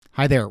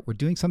Hi there. We're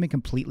doing something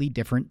completely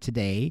different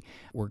today.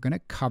 We're going to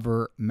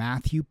cover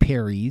Matthew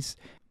Perry's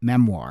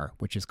memoir,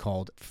 which is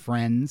called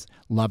Friends,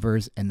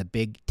 Lovers, and the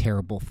Big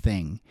Terrible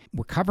Thing.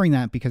 We're covering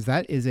that because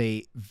that is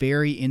a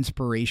very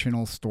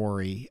inspirational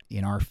story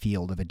in our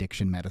field of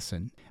addiction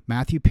medicine.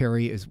 Matthew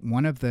Perry is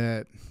one of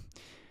the,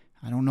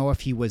 I don't know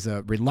if he was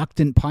a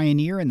reluctant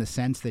pioneer in the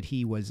sense that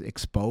he was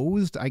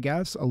exposed, I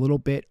guess, a little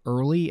bit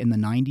early in the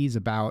 90s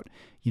about,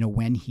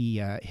 when he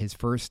his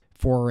first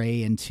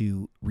foray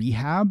into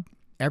rehab.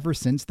 Ever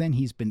since then,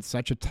 he's been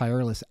such a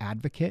tireless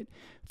advocate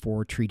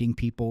for treating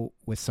people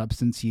with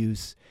substance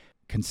use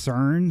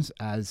concerns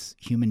as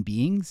human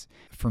beings.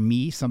 For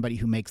me, somebody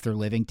who makes their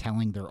living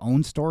telling their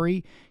own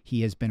story,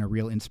 he has been a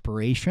real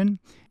inspiration.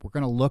 We're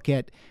going to look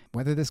at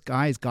whether this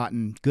guy's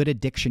gotten good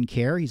addiction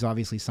care. He's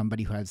obviously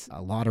somebody who has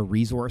a lot of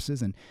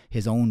resources, and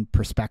his own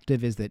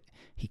perspective is that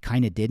he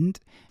kind of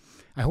didn't.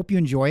 I hope you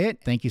enjoy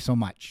it. Thank you so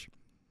much.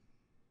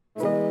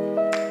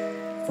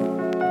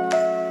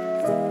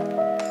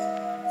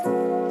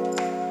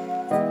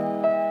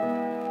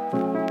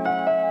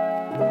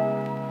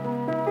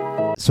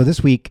 So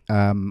this week,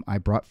 I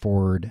brought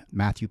forward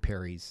Matthew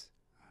Perry's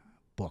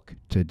book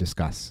to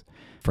discuss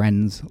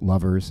Friends,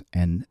 Lovers,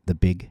 and the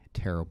Big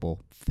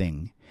Terrible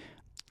Thing.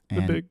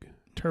 The Big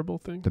Terrible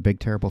Thing. The Big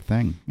Terrible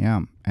Thing,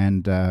 yeah.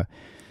 And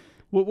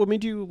what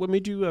made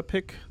you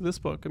pick this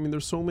book? I mean,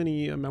 there's so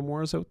many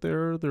memoirs out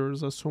there.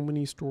 There's so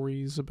many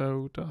stories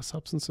about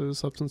substance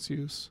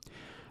use.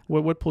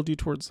 What pulled you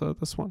towards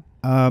this one?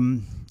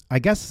 I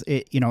guess,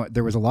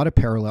 there was a lot of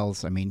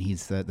parallels. I mean,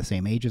 he's the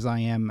same age as I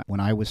am. When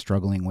I was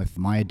struggling with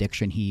my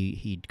addiction,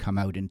 he'd come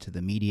out into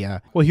the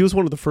media. Well, he was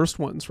one of the first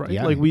ones, right?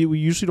 Yeah. Like we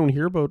usually don't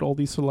hear about all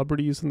these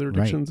celebrities and their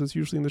addictions. Right. It's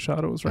usually in the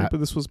shadows, right? But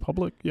this was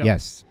public. Yeah.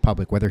 Yes,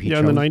 public. Whether he chose,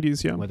 in the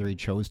 90s, yeah. Whether he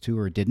chose to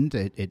or didn't,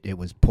 it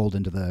was pulled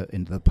into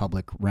the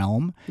public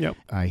realm. Yep.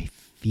 I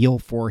feel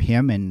for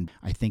him, and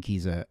I think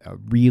he's a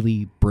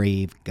really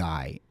brave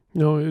guy.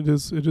 No, it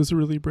is a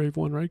really brave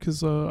one, right?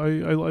 Because I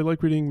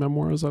like reading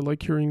memoirs. I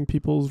like hearing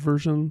people's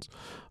versions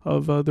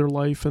of their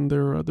life and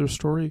their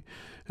story.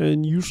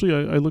 And usually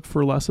I look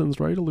for lessons,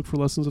 right? I look for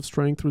lessons of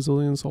strength,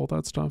 resilience, all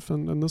that stuff.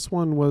 And this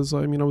one was,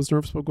 I was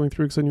nervous about going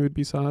through because I knew it'd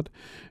be sad.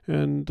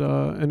 And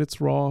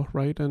it's raw,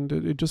 right? And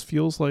it just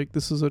feels like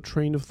this is a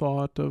train of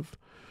thought of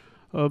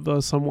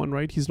someone,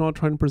 right? He's not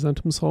trying to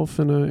present himself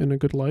in a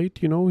good light,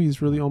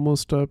 He's really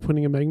almost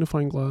putting a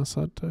magnifying glass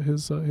at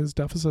his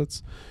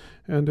deficits.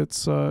 And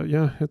it's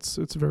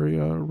very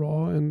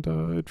raw, and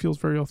it feels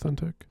very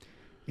authentic.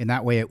 In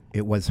that way,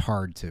 it was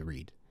hard to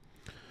read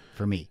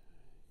for me.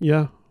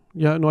 Yeah.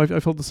 Yeah, no, I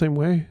felt the same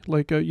way.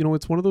 Like,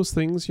 it's one of those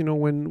things,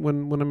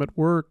 when I'm at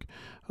work,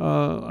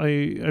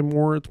 it's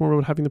more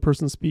about having the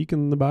person speak.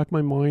 And in the back of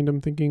my mind,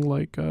 I'm thinking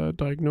like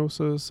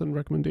diagnosis and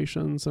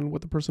recommendations and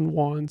what the person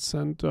wants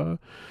and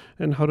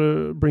how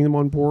to bring them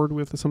on board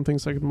with some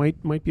things I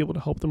might be able to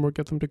help them or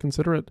get them to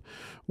consider it.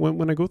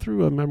 When I go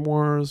through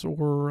memoirs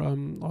or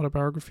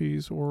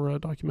autobiographies or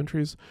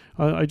documentaries,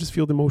 I just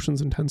feel the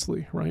emotions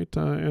intensely, right?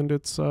 And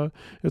it's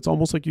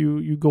almost like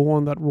you go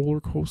on that roller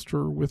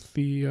coaster with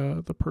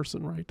the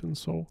person, right? And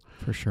so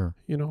for sure,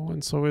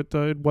 and so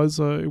it was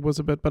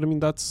a bit, but I mean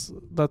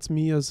that's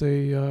me as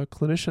a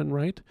clinician,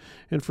 right?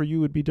 And for you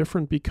it'd be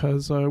different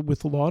because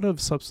with a lot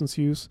of substance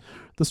use,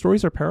 the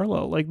stories are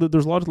parallel. Like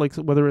there's a lot of, like,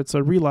 whether it's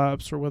a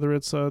relapse or whether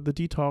it's the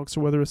detox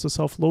or whether it's the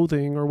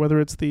self-loathing or whether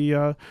it's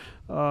the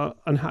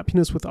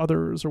unhappiness with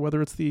others or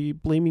whether it's the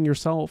blaming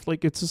yourself.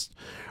 Like it's just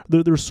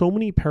there's so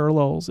many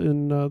parallels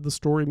in the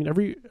story. I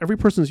mean, every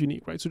person is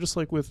unique, right? So just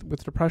like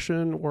with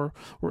depression or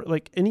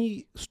like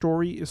any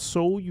story is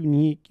so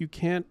unique, you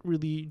can't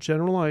really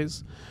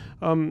generalize.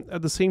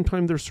 At the same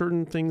time, there's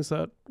certain things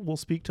that will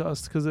speak to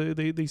us because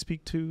they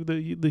speak to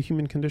the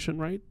human condition,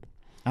 right?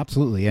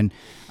 Absolutely. And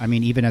I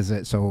mean, even I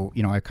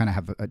kind of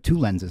have two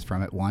lenses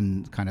from it.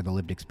 One kind of the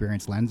lived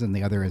experience lens, and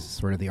the other is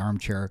sort of the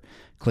armchair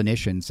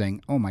clinician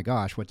saying, oh my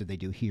gosh, what did they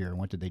do here? And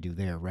what did they do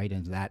there? Right.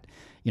 And that,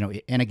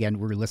 and again,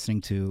 we're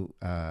listening to,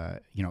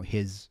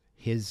 his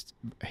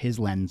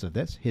lens of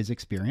this, his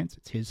experience,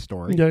 it's his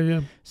story.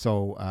 Yeah.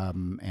 So,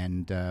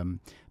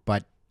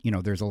 but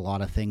there's a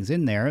lot of things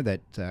in there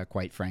that,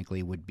 quite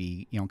frankly, would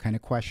be, kind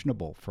of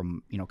questionable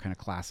from, kind of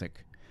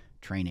classic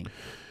training.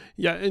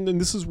 Yeah, and then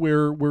this is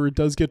where it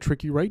does get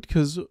tricky, right?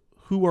 Because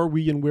who are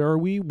we and where are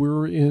we?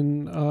 We're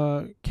in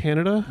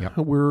Canada. Yep.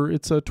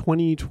 It's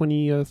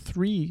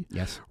 2023.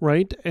 Yes.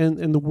 Right?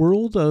 And the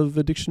world of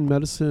addiction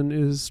medicine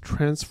is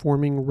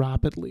transforming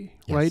rapidly,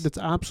 yes. Right? It's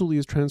absolutely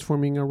is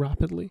transforming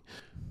rapidly.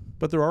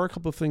 But there are a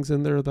couple of things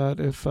in there that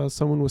if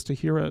someone was to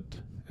hear it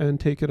and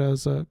take it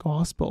as a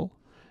gospel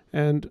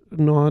and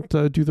not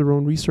do their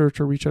own research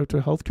or reach out to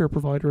a healthcare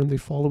provider and they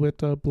follow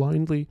it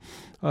blindly,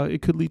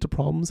 it could lead to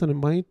problems, and it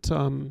might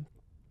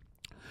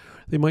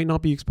they might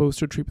not be exposed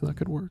to a treatment that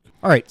could work.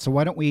 All right, so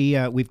why don't we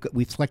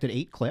we've selected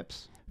 8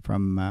 clips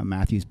from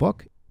Matthew's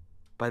book.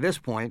 By this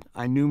point,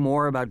 I knew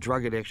more about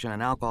drug addiction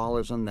and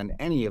alcoholism than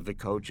any of the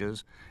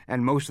coaches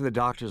and most of the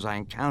doctors I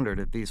encountered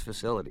at these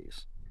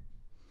facilities.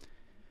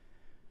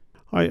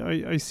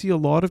 I see a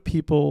lot of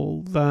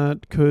people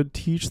that could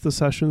teach the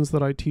sessions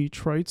that I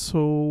teach, right?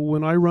 So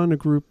when I run a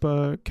group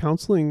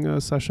counseling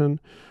session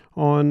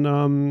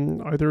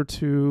on either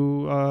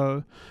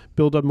to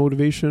build up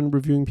motivation,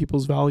 reviewing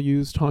people's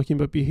values, talking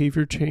about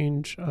behavior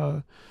change,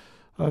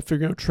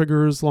 figuring out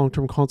triggers,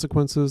 long-term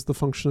consequences, the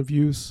function of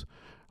use,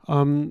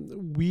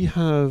 we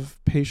have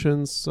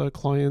patients,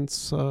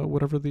 clients,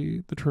 whatever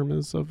the term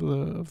is of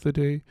the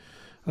day,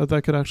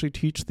 that could actually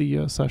teach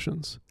the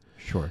sessions.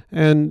 Sure.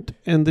 And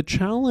the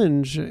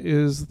challenge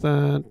is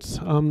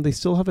that they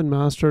still haven't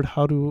mastered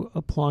how to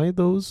apply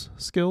those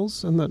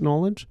skills and that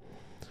knowledge.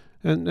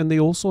 And they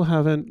also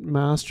haven't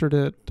mastered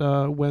it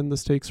when the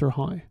stakes are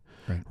high.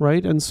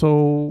 Right? And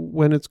so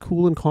when it's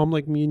cool and calm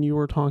like me and you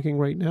are talking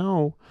right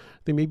now,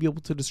 they may be able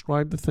to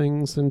describe the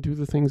things and do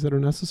the things that are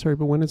necessary.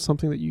 But when it's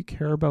something that you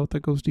care about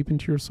that goes deep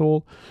into your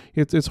soul,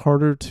 it's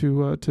harder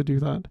to do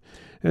that.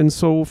 And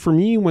so for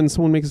me, when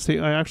someone makes a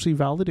statement, I actually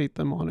validate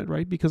them on it,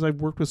 right? Because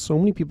I've worked with so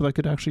many people that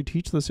could actually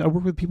teach this. I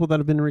work with people that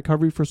have been in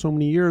recovery for so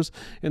many years,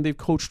 and they've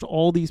coached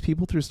all these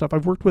people through stuff.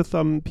 I've worked with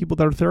people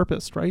that are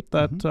therapists, right?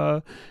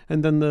 That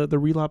and then the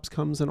relapse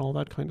comes and all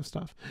that kind of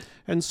stuff.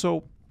 And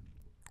so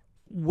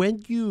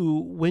when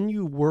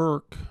you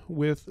work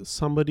with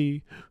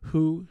somebody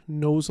who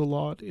knows a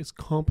lot, is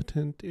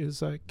competent,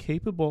 is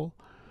capable,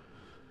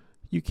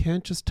 you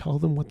can't just tell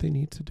them what they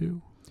need to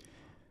do.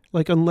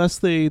 Like, unless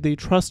they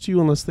trust you,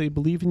 unless they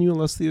believe in you,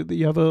 unless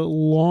you have a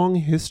long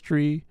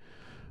history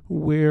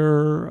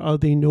where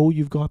they know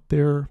you've got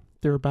their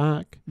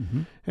back.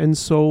 Mm-hmm. And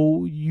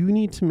so you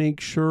need to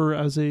make sure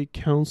as a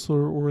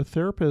counselor or a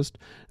therapist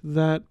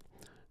that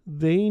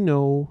they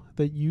know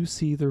that you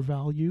see their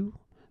value.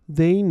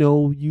 They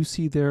know you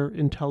see their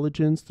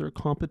intelligence, their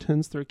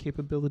competence, their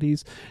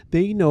capabilities.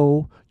 They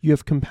know you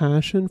have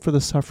compassion for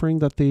the suffering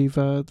that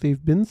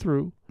they've been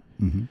through.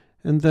 Mm-hmm.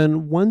 And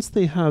then once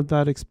they have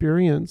that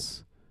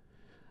experience,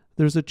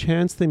 there's a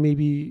chance they may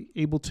be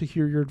able to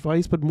hear your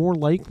advice, but more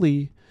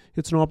likely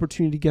it's an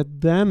opportunity to get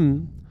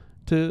them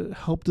to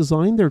help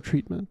design their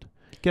treatment,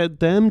 get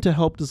them to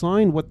help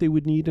design what they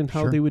would need and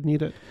how they would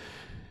need it.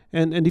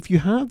 And if you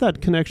have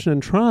that connection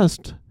and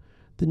trust,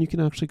 then you can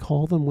actually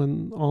call them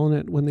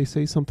when they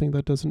say something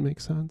that doesn't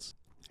make sense.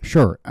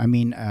 Sure. I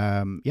mean,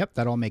 yep,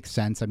 that all makes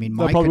sense. I mean,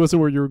 that probably wasn't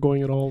where you were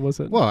going at all, was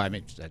it? Well, I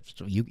mean,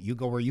 you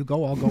go where you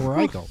go, I'll go where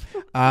I go.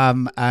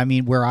 I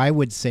mean, where I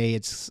would say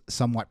it's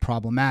somewhat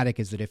problematic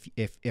is that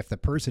if the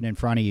person in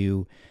front of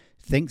you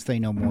thinks they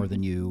know more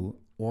than you,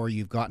 or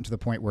you've gotten to the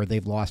point where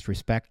they've lost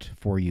respect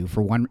for you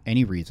for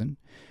any reason,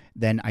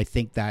 then I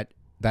think that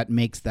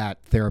makes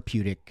that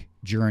therapeutic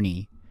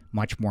journey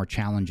much more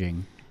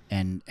challenging.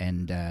 And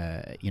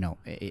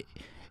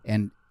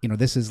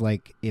this is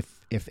like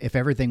if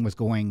everything was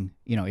going,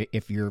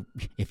 if you,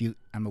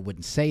 I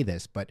wouldn't say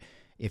this, but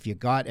if you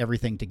got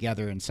everything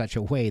together in such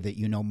a way that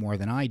you know more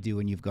than I do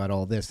and you've got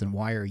all this, then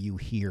why are you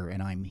here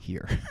and I'm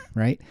here,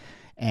 right?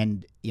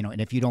 And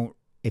and if you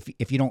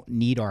don't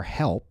need our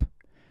help,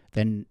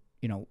 then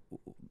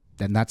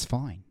then that's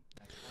fine.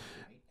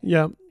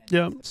 Yeah.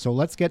 Yeah. So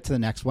let's get to the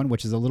next one,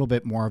 which is a little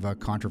bit more of a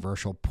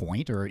controversial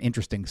point or an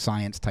interesting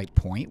science type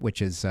point,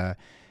 which is now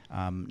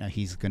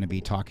he's going to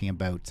be talking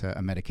about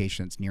a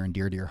medication that's near and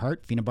dear to your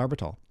heart,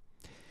 phenobarbital,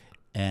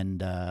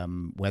 and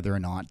whether or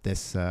not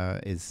this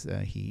is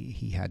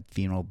he had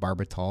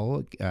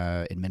phenobarbital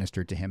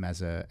administered to him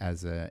as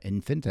a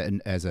infant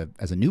and as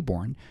a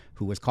newborn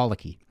who was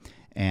colicky,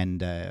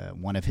 and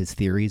one of his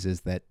theories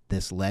is that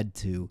this led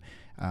to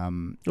a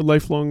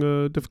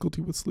lifelong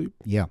difficulty with sleep.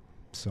 Yeah.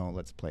 So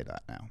let's play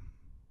that now.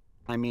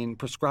 I mean,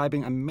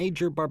 prescribing a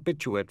major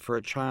barbiturate for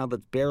a child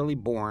that's barely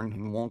born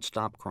and won't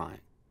stop crying.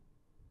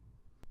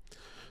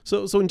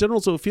 So in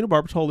general,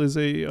 phenobarbital is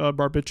a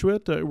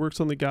barbiturate. It works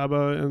on the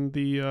GABA and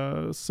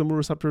the similar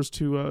receptors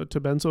to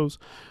benzos.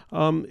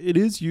 It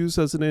is used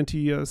as an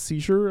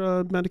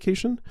anti-seizure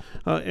medication,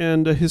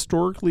 and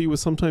historically was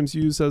sometimes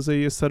used as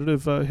a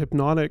sedative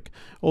hypnotic.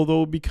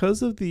 Although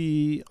because of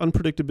the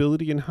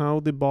unpredictability in how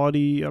the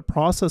body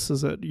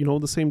processes it,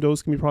 the same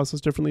dose can be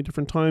processed differently,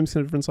 different times,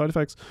 and different side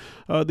effects.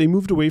 They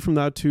moved away from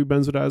that to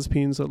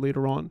benzodiazepines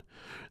later on.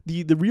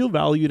 The real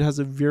value, it has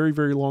a very,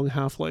 very long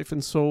half-life.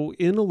 And so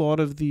in a lot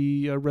of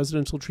the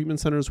residential treatment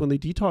centers, when they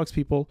detox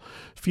people,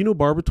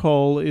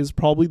 phenobarbital is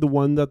probably the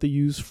one that they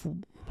use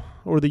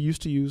they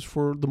used to use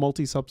for the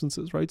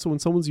multi-substances, right? So when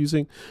someone's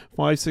using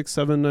 5, 6,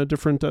 7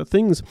 different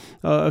things,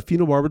 a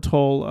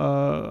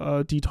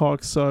phenobarbital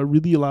detox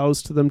really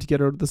allows them to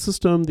get out of the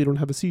system. They don't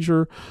have a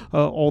seizure,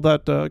 all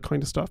that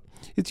kind of stuff.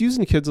 It's used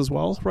in kids as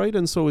well, right?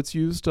 And so it's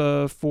used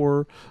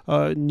for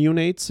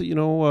neonates,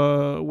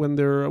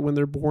 when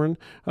they're born,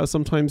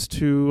 sometimes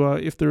to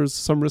if there's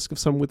some risk of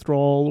some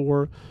withdrawal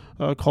or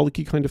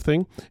colicky kind of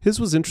thing. His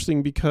was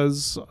interesting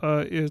because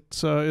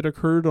it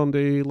occurred on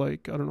day,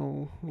 like, I don't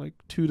know, like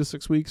 2 to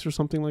 6 weeks or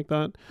something like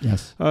that.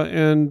 Yes.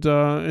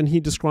 And he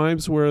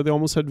describes where they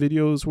almost had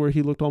videos where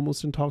he looked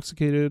almost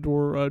intoxicated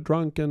or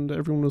drunk, and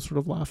everyone was sort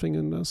of laughing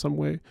in some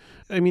way.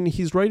 I mean,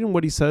 he's right in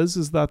what he says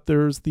is that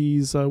there's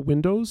these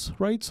windows,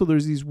 right? So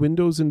there's these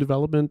windows in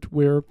development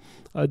where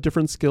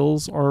different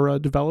skills are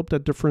developed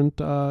at different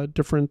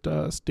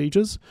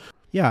stages.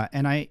 Yeah,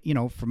 and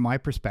from my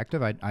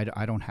perspective,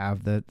 I don't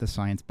have the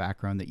science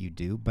background that you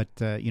do, but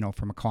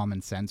from a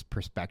common sense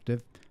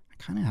perspective, it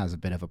kind of has a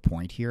bit of a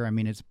point here. I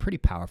mean, it's a pretty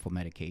powerful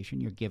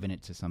medication. You're giving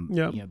it to some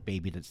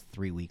baby that's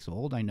 3 weeks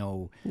old. I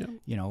know,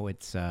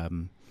 it's.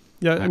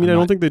 I mean, I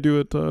don't think they do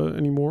it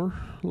anymore.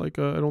 Like,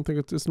 I don't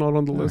think it's not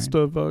on the list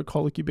of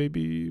colicky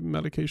baby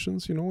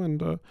medications.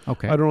 And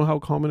okay. I don't know how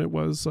common it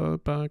was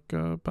back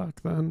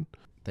then.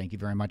 Thank you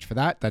very much for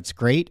that. That's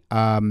great.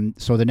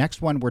 So the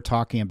next one we're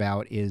talking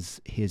about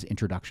is his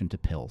introduction to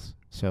pills.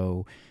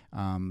 So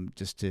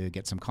just to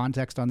get some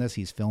context on this,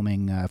 he's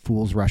filming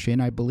Fools Rush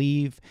In, I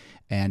believe,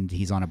 and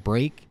he's on a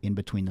break in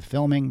between the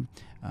filming.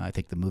 I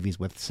think the movie's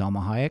with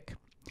Salma Hayek.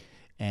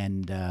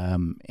 And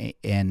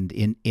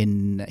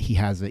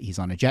he's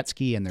on a jet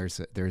ski, and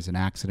there's an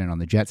accident on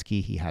the jet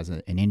ski. He has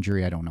an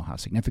injury. I don't know how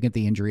significant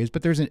the injury is,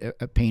 but there's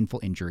a painful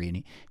injury,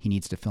 and he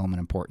needs to film an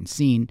important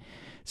scene.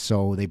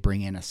 So they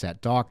bring in a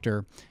set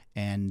doctor,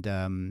 and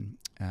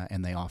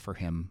they offer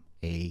him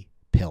a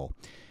pill,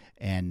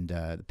 and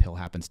the pill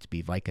happens to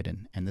be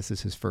Vicodin, and this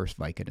is his first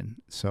Vicodin.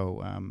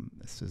 So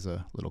this is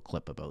a little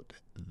clip about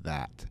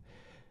that.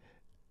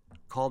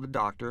 Called the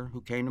doctor, who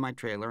came to my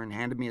trailer and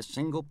handed me a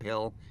single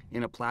pill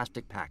in a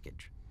plastic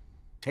package.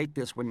 Take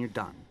this when you're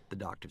done, the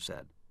doctor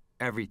said.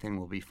 Everything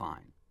will be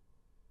fine.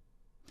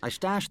 I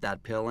stashed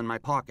that pill in my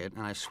pocket,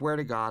 and I swear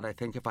to God, I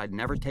think if I'd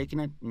never taken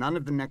it, none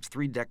of the next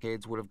 3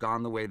 decades would have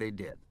gone the way they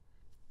did.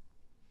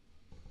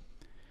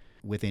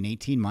 Within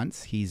 18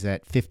 months, he's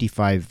at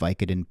 55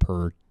 Vicodin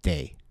per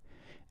day.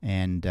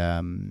 And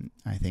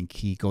I think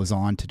he goes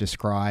on to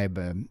describe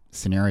a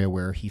scenario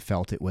where he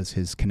felt it was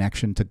his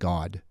connection to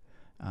God.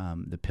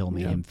 The pill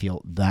made him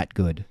feel that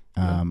good.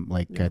 I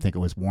think it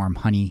was warm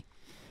honey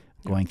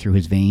going through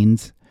his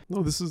veins.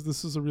 No, this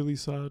is a really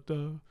sad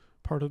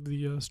part of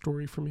the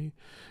story for me.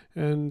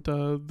 And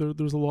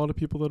there's a lot of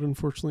people that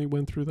unfortunately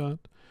went through that.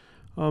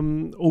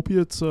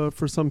 Opiates,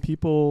 for some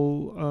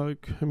people,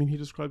 he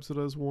describes it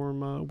as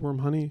warm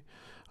honey.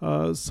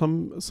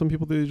 Some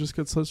people, they just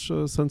get such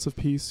a sense of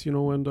peace,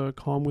 and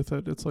calm with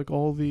it. It's like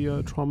all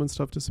the trauma and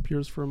stuff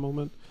disappears for a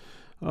moment.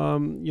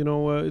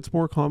 It's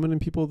more common in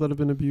people that have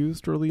been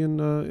abused early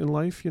in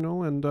life,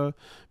 and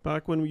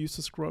back when we used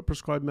to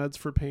prescribe meds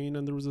for pain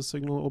and there was a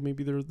signal,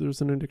 maybe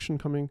there's an addiction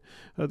coming,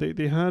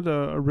 they had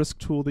a risk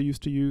tool they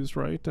used to use,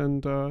 right?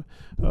 And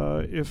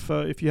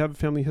if you have a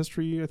family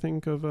history, I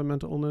think, of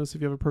mental illness,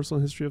 if you have a personal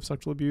history of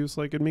sexual abuse,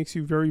 like, it makes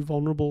you very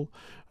vulnerable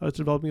to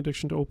developing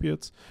addiction to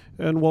opiates.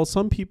 And while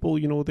some people,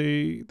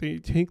 they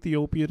take the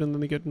opiate and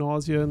then they get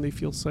nausea and they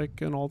feel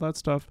sick and all that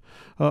stuff,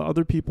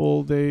 other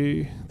people,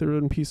 they're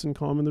in peace and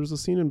calm. And there's a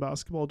scene in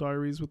Basketball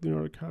Diaries with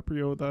Leonardo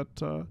DiCaprio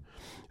that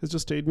has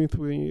just stayed with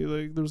me.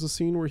 Like, there's a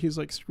scene where he's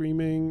like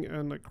screaming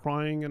and like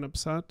crying and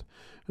upset,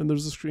 and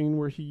there's a scene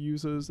where he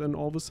uses, and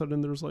all of a sudden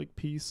there's like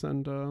peace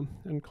and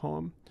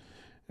calm,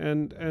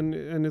 and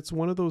it's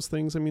one of those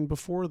things. I mean,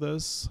 before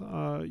this,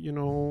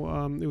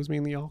 it was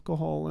mainly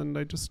alcohol, and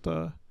I just,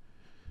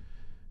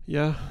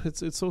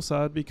 it's so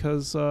sad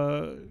because.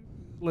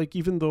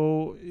 Even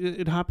though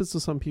it happens to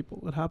some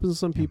people,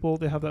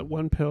 they have that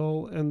one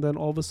pill, and then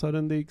all of a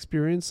sudden they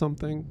experience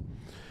something,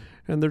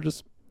 and they're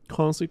just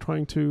constantly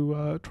trying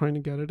to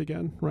get it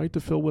again, right, to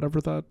fill whatever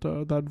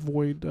that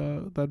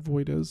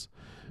void is,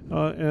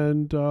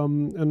 and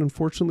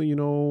unfortunately,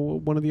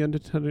 one of the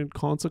unintended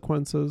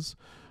consequences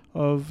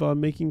of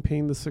making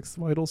pain the sixth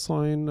vital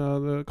sign,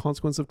 the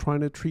consequence of trying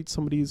to treat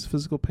somebody's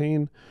physical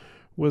pain,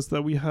 was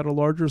that we had a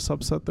larger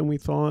subset than we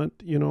thought,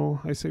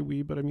 I say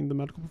we, but I mean the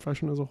medical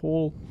profession as a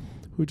whole,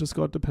 who just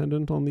got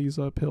dependent on these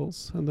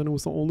pills. And then it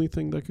was the only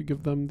thing that could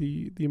give them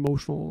the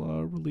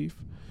emotional relief.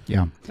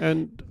 Yeah.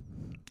 And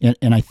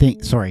I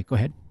think, sorry, go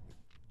ahead.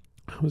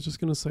 I was just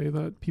going to say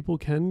that people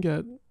can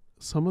get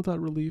some of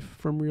that relief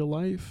from real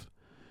life,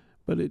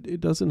 but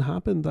it doesn't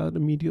happen that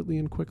immediately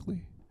and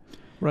quickly.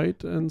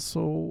 Right. And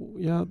so,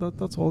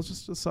 that's all.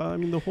 It's just sad. I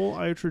mean, the whole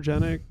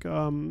iatrogenic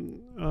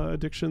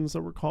addictions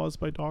that were caused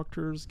by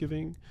doctors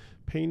giving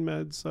pain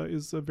meds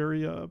is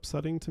very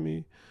upsetting to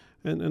me.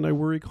 And I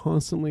worry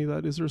constantly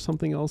that is there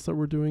something else that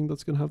we're doing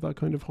that's going to have that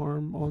kind of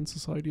harm on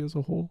society as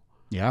a whole?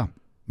 Yeah.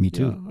 Me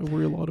too. Yeah, I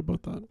worry a lot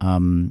about that.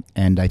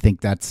 And I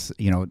think that's,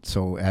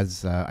 so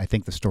as I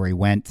think the story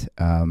went,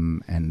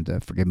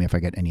 and forgive me if I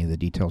get any of the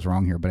details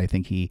wrong here, but I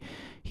think he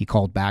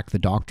called back the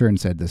doctor and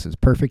said, this is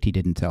perfect. He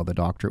didn't tell the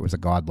doctor it was a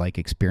godlike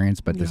experience,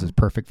 but this is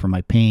perfect for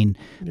my pain.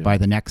 Yeah. By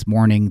the next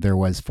morning, there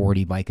was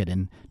 40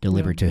 Vicodin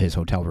delivered to his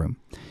hotel room.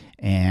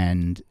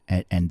 And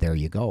there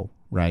you go,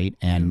 right?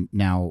 And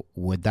now,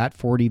 would that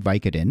 40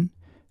 Vicodin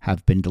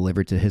have been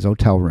delivered to his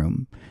hotel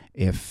room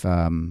if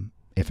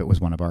if it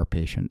was one of our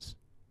patients.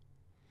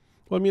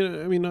 Well,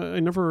 I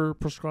never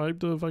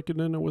prescribed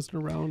Vicodin. I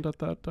wasn't around at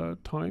that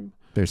time.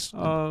 There's,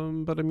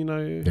 but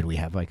did we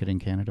have Vicodin in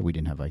Canada? We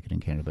didn't have Vicodin in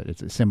Canada, but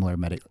it's a similar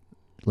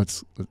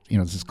let's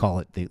just call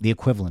it the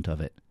equivalent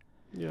of it.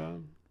 Yeah.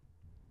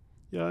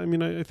 Yeah,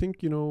 I think,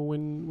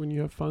 when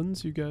you have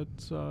funds, you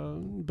get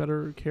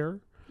better care.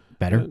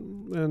 Better?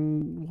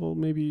 And well,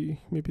 maybe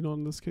not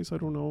in this case, I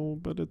don't know.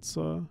 But it's,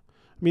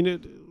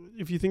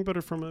 if you think about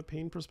it from a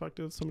pain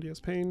perspective, somebody has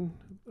pain,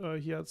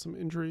 he had some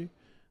injury,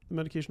 the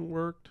medication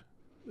worked.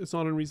 It's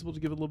not unreasonable to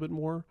give it a little bit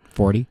more.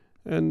 40?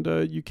 And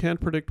you can't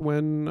predict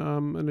when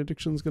an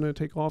addiction is going to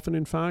take off. And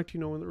in fact,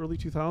 in the early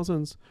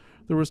 2000s,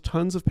 there was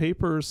tons of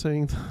papers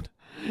saying that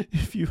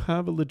if you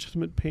have a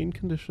legitimate pain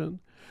condition,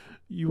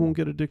 you won't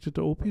get addicted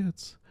to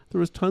opiates. There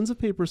was tons of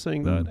papers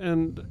saying that.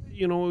 And,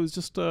 it was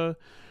just,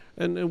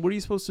 and what are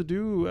you supposed to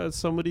do as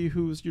somebody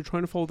you're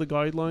trying to follow the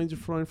guidelines, you're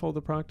trying to follow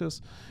the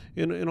practice.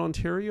 In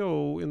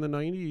Ontario in the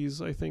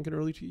 90s, I think,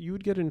 you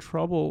would get in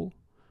trouble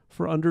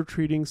for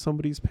under-treating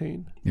somebody's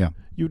pain. Yeah.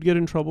 You would get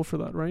in trouble for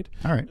that, right?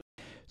 All right.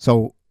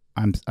 So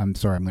I'm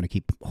sorry, I'm going to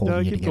keep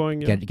holding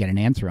you to get an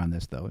answer on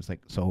this, though. It's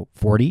like, so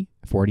 40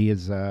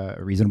 is a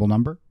reasonable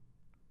number?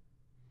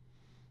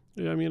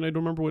 Yeah, I don't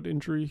remember what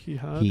injury he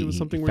had. It was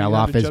something where he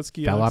had a jet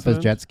ski fell off his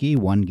jet ski.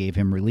 One gave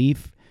him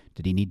relief.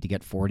 Did he need to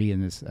get 40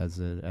 in this as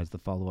the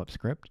follow-up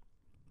script?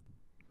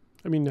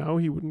 Now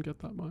he wouldn't get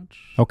that much.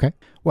 Okay.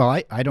 Well,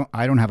 I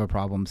don't have a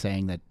problem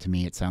saying that. To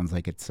me, it sounds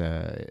like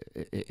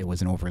it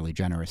was an overly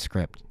generous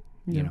script.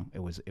 Yeah.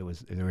 There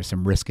was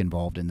some risk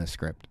involved in the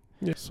script.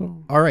 Yeah.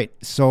 So. All right.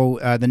 So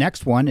the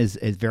next one is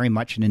very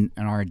much in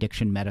our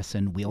addiction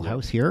medicine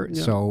wheelhouse here.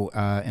 Yeah. So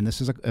and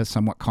this is a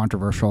somewhat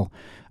controversial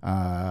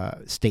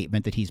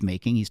statement that he's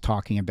making. He's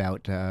talking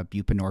about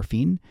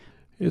buprenorphine.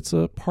 It's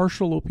a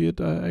partial opiate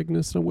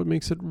agonist, and what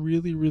makes it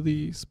really,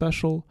 really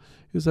special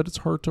is that it's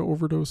hard to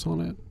overdose on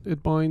it.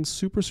 It binds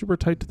super, super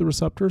tight to the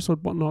receptor, so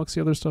it knocks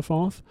the other stuff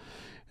off.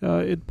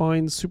 It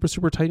binds super,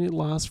 super tight, and it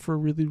lasts for a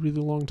really,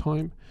 really long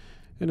time.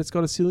 And it's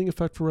got a ceiling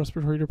effect for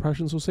respiratory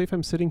depression. So say if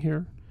I'm sitting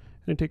here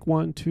and I take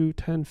 1, 2,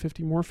 10,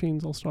 50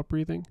 morphines, I'll stop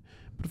breathing.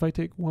 But if I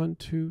take 1,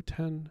 2,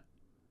 10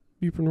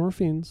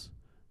 buprenorphines,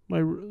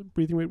 my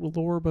breathing rate will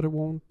lower, but it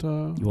won't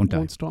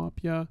stop.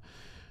 Yeah.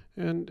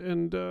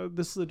 And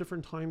this is a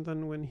different time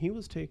than when he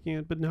was taking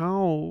it. But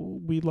now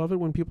we love it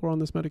when people are on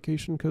this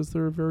medication because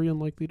they're very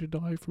unlikely to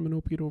die from an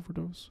opiate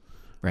overdose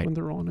when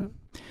they're on it.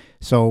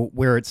 So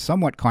where it's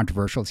somewhat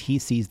controversial is he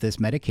sees this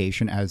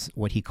medication as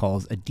what he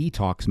calls a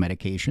detox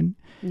medication.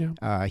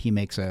 Yeah. He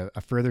makes a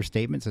further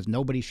statement, says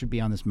nobody should be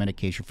on this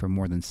medication for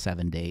more than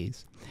 7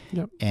 days.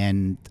 Yep.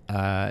 And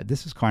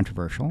this is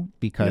controversial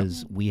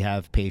because we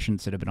have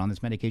patients that have been on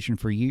this medication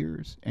for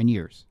years and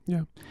years.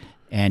 Yeah.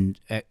 And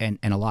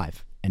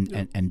alive.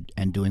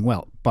 And doing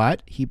well,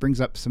 but he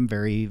brings up some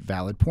very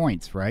valid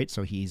points, right?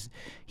 So he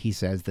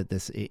says that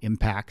this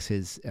impacts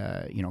his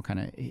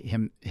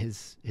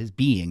his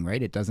being,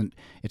 right?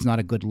 It's not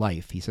a good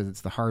life. He says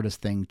it's the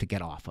hardest thing to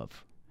get off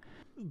of.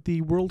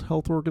 The World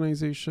Health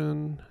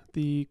Organization,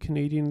 the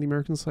Canadian, the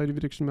American Society of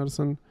Addiction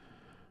Medicine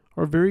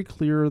are very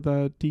clear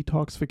that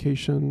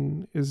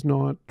detoxification is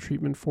not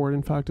treatment for it.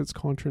 In fact, it's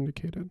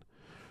contraindicated.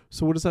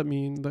 So what does that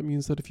mean? That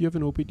means that if you have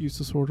an opiate use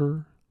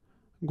disorder,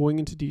 going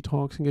into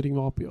detox and getting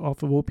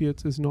off of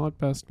opiates is not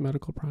best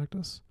medical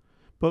practice.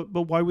 But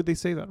why would they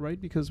say that, right?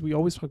 Because we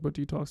always talk about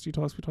detox. We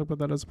talk about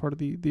that as part of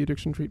the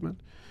addiction treatment.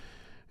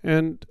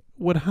 And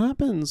what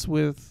happens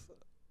with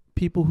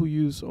people who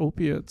use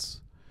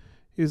opiates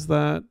is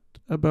that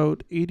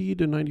about 80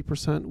 to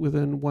 90%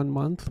 within 1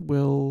 month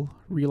will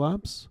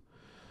relapse,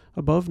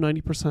 above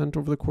 90%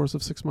 over the course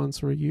of 6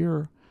 months or a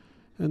year.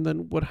 And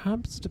then what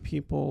happens to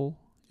people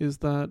is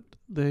that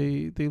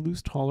they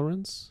lose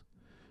tolerance.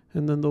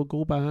 And then they'll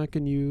go back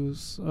and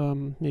use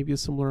maybe a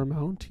similar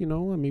amount,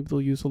 and maybe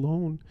they'll use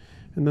alone,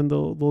 and then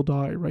they'll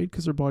die, right?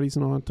 Because their body's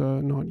not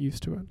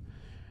used to it.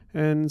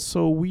 And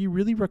so we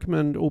really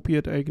recommend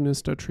opiate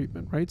agonist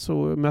treatment, right?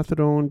 So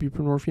methadone,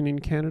 buprenorphine in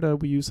Canada,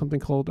 we use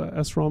something called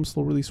SROM,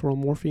 slow release oral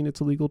morphine.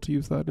 It's illegal to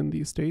use that in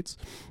the States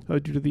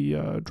due to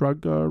the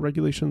drug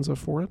regulations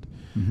for it.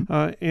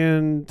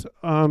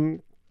 Mm-hmm.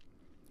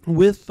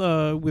 With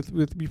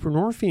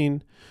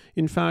buprenorphine,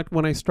 in fact,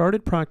 when I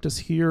started practice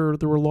here,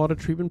 there were a lot of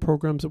treatment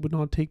programs that would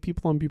not take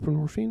people on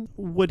buprenorphine.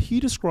 What he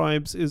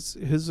describes is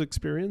his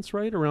experience,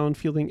 right, around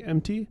feeling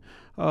empty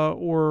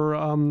or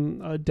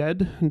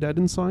dead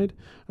inside.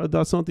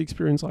 That's not the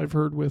experience I've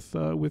heard with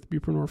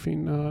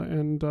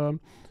buprenorphine.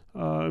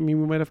 We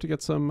might have to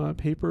get some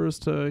papers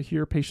to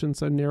hear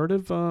patients'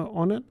 narrative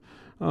on it.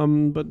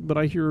 But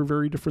I hear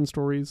very different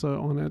stories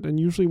on it, and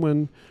usually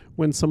when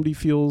somebody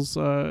feels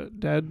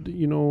dead,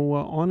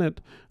 on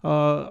it,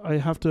 I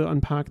have to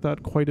unpack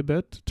that quite a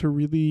bit to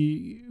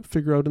really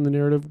figure out in the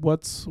narrative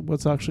what's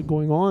actually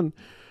going on.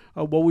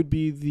 What would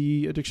be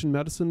the addiction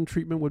medicine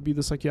treatment? What would be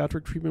the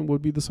psychiatric treatment? What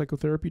would be the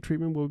psychotherapy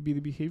treatment? What would be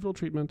the behavioral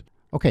treatment?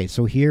 Okay,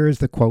 so here is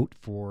the quote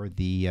for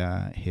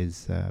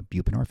his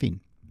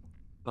buprenorphine.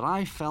 But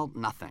I felt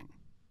nothing.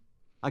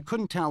 I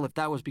couldn't tell if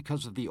that was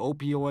because of the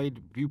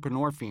opioid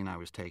buprenorphine I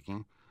was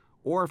taking,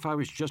 or if I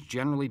was just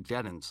generally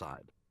dead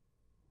inside.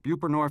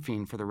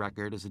 Buprenorphine, for the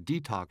record, is a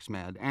detox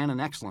med and an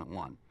excellent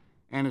one,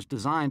 and is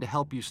designed to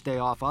help you stay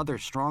off other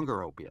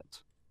stronger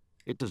opiates.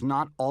 It does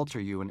not alter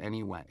you in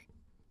any way.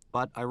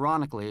 But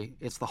ironically,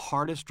 it's the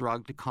hardest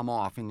drug to come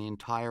off in the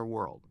entire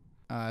world.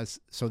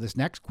 So this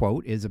next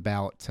quote is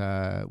about,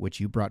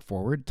 which you brought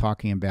forward,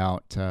 talking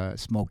about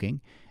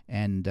smoking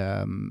and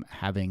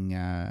having,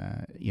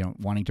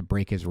 wanting to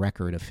break his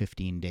record of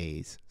 15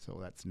 days. So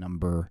that's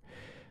number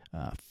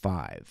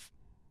 5.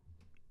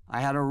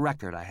 I had a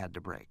record I had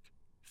to break,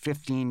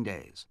 15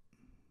 days.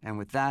 And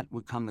with that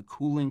would come the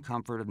cooling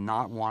comfort of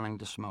not wanting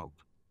to smoke.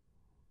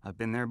 I've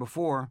been there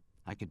before.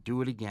 I could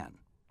do it again.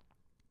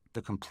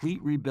 The complete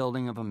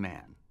rebuilding of a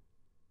man.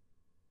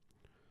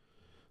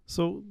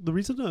 So the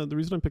reason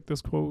I picked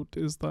this quote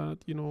is that,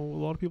 a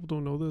lot of people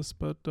don't know this,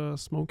 but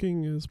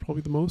smoking is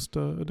probably the most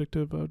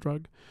addictive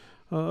drug.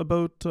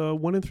 About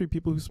 1 in 3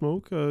 people who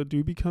smoke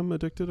do become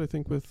addicted. I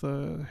think with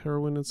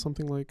heroin, it's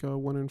something like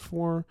 1 in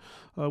 4.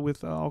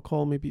 With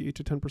alcohol, maybe 8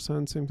 to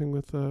 10%. Same thing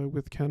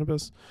with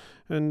cannabis.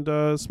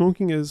 And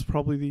smoking is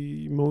probably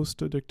the most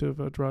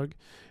addictive drug.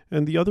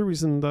 And the other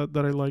reason that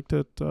I liked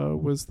it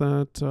was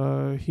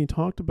that he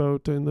talked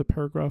about in the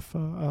paragraph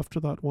after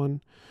that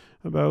one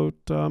about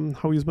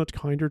how he was much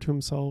kinder to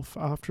himself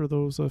after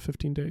those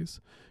 15 days.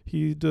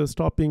 He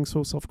stopped being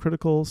so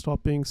self-critical,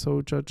 stopped being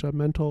so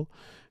judgmental,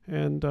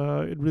 and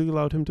it really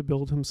allowed him to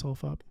build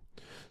himself up.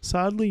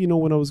 Sadly,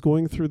 when I was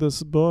going through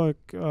this book,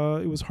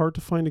 it was hard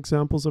to find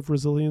examples of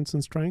resilience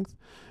and strength,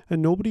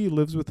 and nobody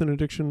lives with an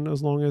addiction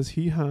as long as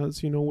he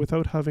has,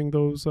 without having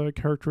those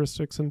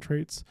characteristics and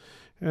traits.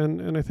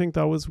 And I think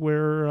that was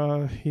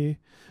where maybe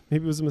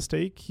it was a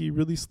mistake. He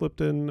really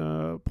slipped in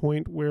a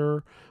point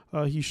where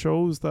he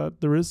shows that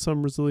there is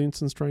some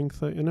resilience and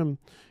strength in him.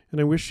 And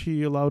I wish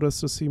he allowed us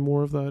to see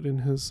more of that in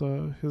his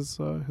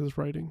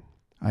writing.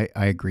 I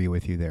agree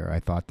with you there. I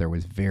thought there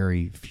was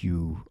very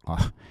few,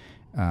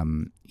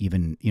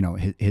 even,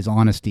 his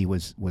honesty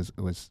was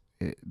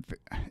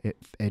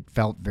it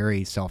felt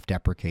very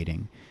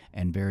self-deprecating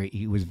and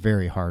he was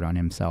very hard on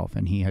himself,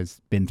 and he has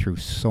been through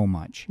so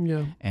much.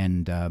 Yeah.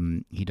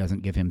 And he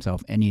doesn't give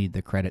himself any of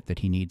the credit that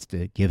he needs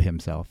to give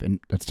himself. And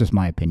that's just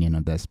my opinion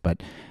of this,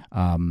 but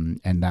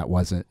and that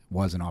was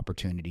an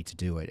opportunity to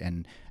do it.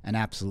 And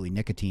absolutely,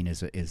 nicotine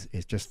is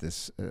just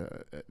this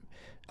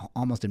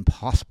almost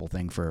impossible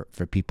thing for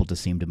people to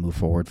seem to move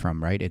forward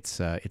from, right? It's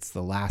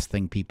the last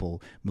thing people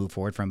move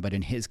forward from, but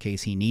in his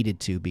case, he needed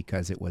to,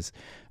 because it was,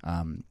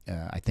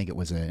 I think it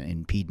was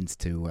an impedance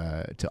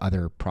to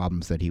other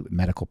problems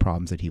medical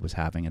problems that he was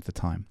having at the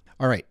time.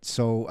 All right,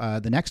 so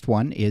the next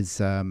one is,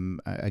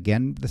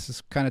 again, this is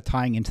kind of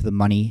tying into the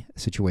money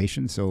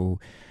situation. So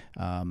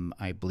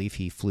I believe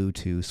he flew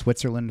to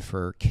Switzerland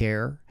for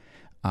care,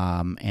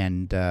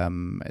 and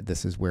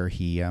this is where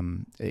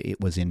it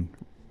was in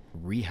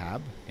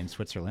rehab in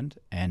Switzerland,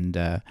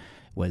 and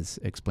was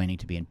explaining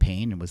to be in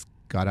pain, and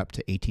got up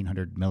to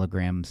 1,800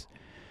 milligrams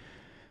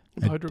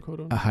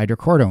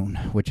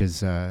hydrocodone, which is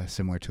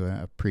similar to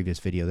a previous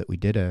video that we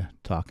did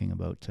talking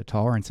about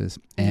tolerances.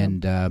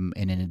 And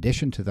in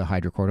addition to the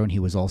hydrocodone, he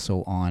was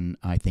also on,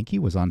 I think he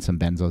was on some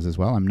benzos as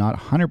well. I'm not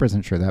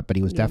 100% sure that, but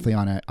he was definitely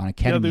on a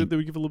ketamine. Yeah, they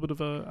would give a little bit of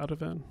a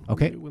Ativan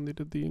when they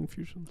did the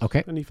infusions.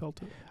 Okay. And he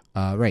felt it.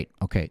 Right.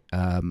 Okay.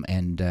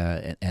 And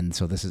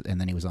so this is,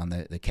 and then he was on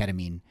the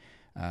ketamine.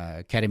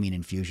 Ketamine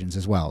infusions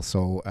as well.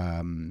 So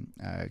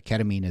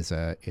ketamine is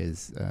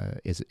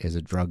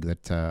a drug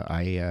that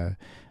I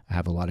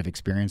have a lot of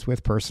experience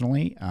with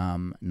personally.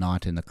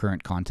 Not in the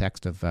current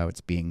context of it's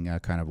being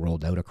kind of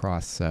rolled out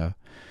across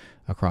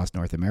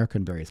North America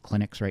in various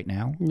clinics right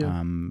now.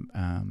 Yeah.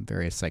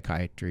 Various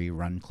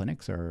psychiatry-run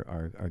clinics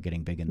are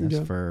getting big in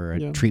this for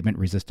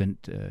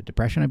treatment-resistant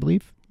depression, I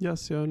believe.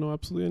 Yes, yeah, no,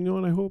 absolutely.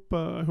 And I hope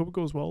it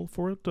goes well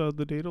for it.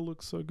 The data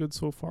looks good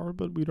so far,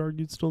 but we'd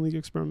argue it's still in the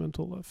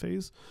experimental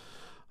phase.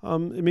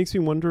 It makes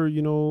me wonder,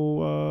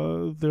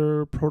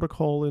 their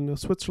protocol in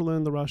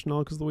Switzerland, the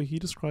rationale, because the way he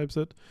describes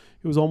it,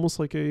 it was almost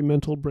like a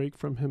mental break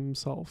from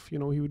himself. He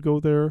would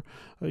go there,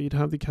 you'd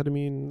have the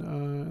ketamine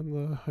and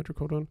the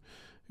hydrocodone.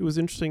 It was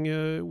interesting.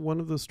 One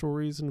of the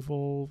stories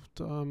involved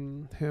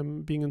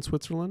him being in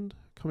Switzerland,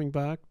 coming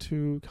back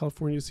to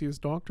California to see his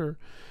doctor.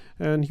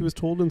 And he was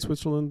told in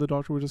Switzerland the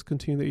doctor would just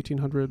continue the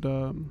 1,800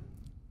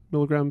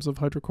 milligrams of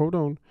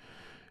hydrocodone.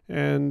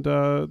 And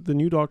the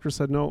new doctor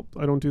said, no,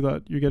 I don't do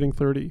that. You're getting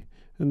 30.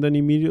 And then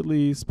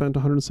immediately spent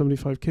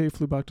 $175K,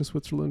 flew back to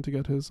Switzerland to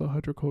get his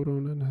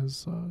hydrocodone and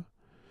his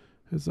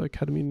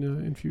ketamine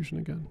infusion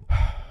again.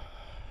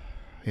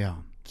 Yeah.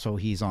 So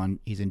he's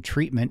in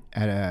treatment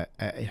at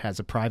it has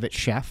a private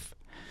chef,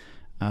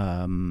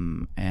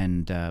 and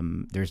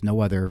there's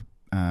no other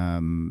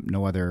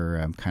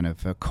kind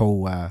of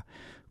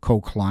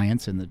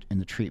co-clients in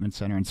the treatment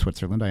center in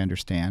Switzerland, I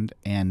understand,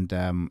 and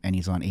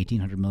he's on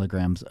 1,800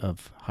 milligrams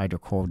of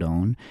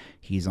hydrocodone.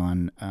 He's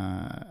on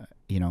a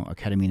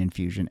ketamine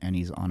infusion, and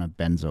he's on a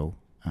benzo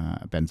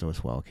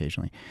as well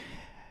occasionally.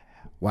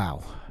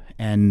 Wow.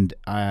 And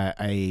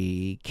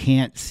I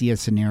can't see a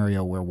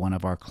scenario where one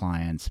of our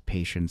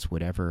patients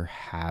would ever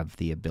have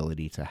the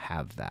ability to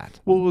have that.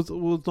 Well,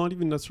 it's not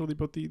even necessarily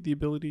about the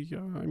ability.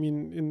 I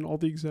mean, in all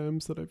the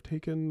exams that I've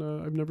taken,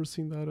 I've never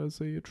seen that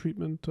as a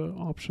treatment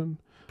option.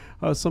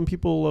 Some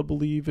people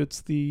believe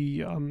it's the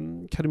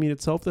ketamine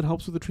itself that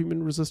helps with the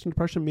treatment-resistant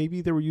depression.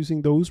 Maybe they were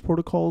using those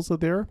protocols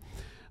there.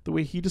 The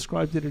way he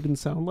described it, it didn't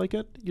sound like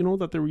it,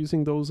 that they were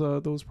using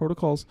those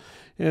protocols.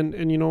 And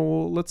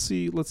let's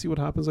see what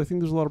happens. I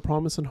think there's a lot of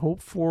promise and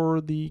hope for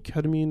the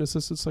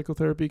ketamine-assisted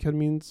psychotherapy,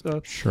 ketamine's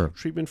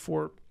treatment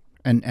for.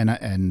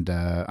 And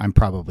I'm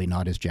probably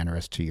not as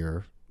generous to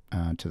your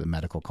to the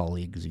medical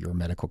colleagues, your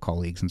medical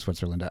colleagues in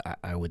Switzerland.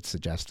 I would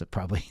suggest that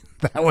probably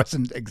that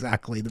wasn't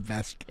exactly the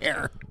best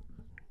care.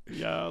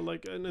 Yeah,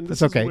 and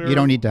that's okay. You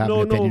don't need to have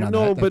an opinion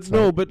on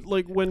that. But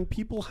like when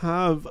people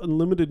have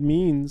unlimited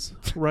means,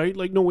 right?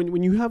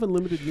 When you have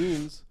unlimited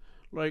means,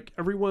 like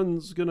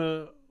everyone's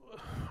gonna.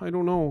 I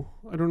don't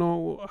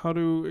know how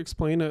to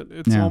explain it.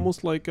 It's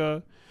almost like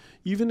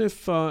even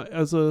if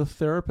as a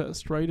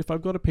therapist, right? If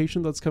I've got a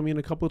patient that's coming in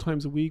a couple of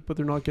times a week, but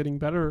they're not getting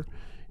better,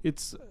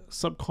 it's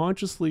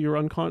subconsciously or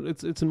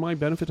it's in my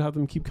benefit to have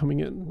them keep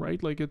coming in,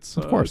 right? Like it's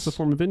a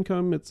form of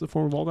income, it's a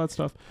form of all that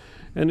stuff,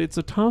 and it's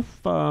a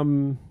tough.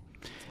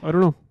 I don't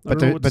know. But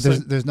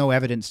there's no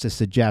evidence to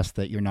suggest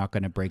that you're not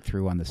going to break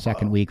through on the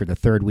second week or the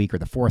third week or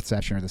the fourth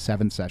session or the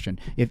seventh session.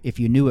 If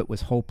you knew it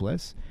was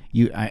hopeless,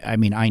 I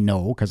mean, I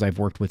know because I've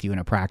worked with you in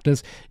a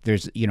practice.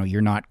 There's,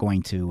 you're not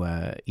going to,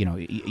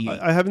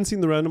 I haven't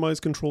seen the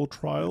randomized controlled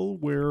trial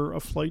where a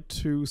flight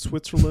to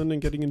Switzerland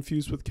and getting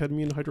infused with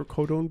ketamine and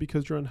hydrocodone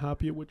because you're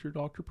unhappy at what your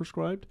doctor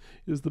prescribed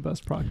is the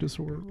best practice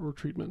or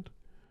treatment.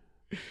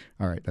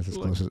 All right, that's as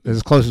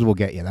close as we'll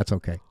get you. That's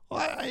okay.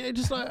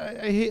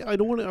 I hate. I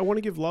don't want to. I want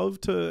to give love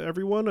to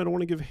everyone. I don't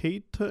want to give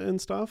hate and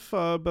stuff.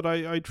 But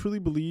I truly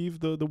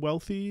believe the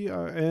wealthy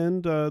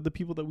and the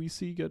people that we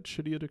see get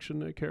shitty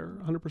addiction care.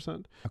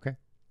 100%. Okay.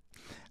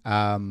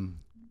 I'm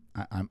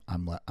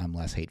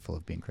less hateful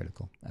of being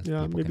critical.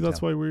 Maybe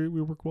that's why we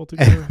work well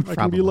together. I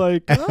can be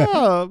like,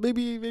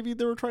 maybe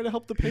they were trying to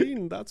help the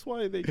pain. That's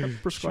why they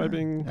kept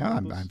prescribing. Sure.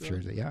 I'm sure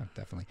that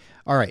definitely.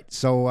 All right,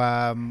 so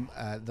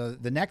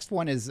the next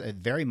one is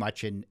very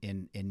much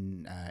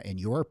in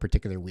your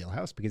particular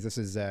wheelhouse because this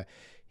is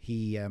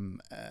he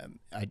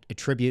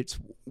attributes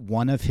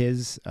one of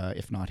his,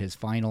 if not his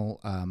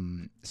final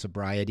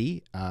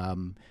sobriety,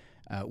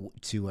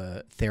 to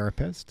a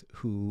therapist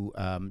who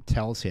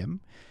tells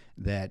him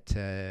that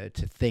to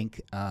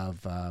think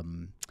of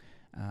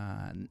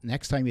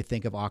next time you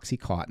think of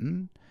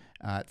OxyContin,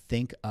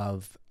 think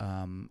of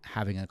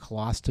having a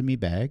colostomy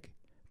bag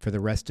for the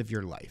rest of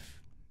your life.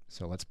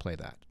 So let's play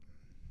that.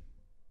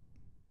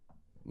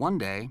 One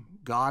day,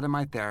 God and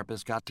my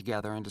therapist got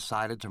together and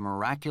decided to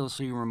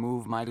miraculously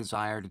remove my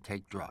desire to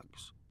take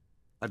drugs,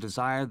 a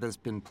desire that's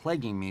been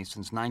plaguing me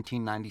since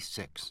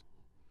 1996.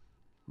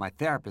 My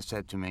therapist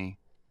said to me,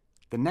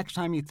 "The next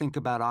time you think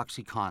about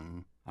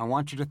OxyContin, I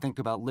want you to think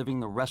about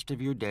living the rest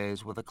of your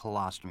days with a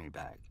colostomy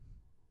bag."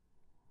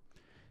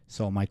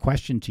 So my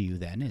question to you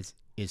then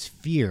is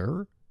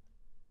fear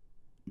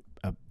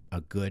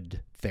a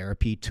good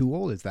therapy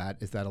tool? Is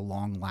that a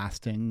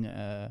long-lasting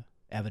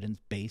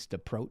evidence-based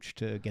approach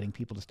to getting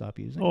people to stop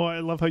using? Oh, I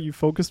love how you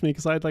focused me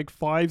because I had like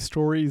 5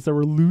 stories that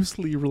were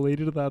loosely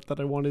related to that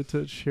I wanted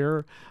to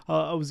share.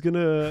 I was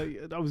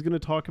gonna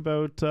talk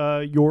about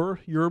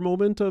your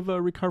moment of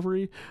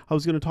recovery. I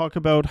was gonna talk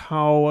about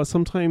how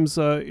sometimes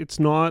it's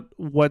not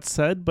what's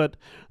said, but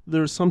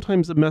there's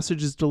sometimes a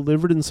message is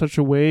delivered in such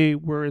a way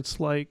where it's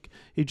like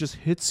it just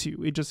hits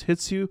you. It just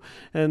hits you,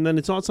 and then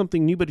it's not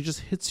something new, but it just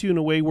hits you in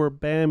a way where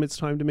bam, it's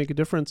time to make a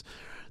difference.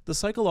 The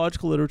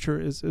psychological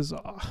literature is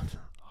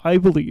I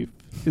believe,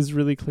 is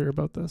really clear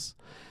about this.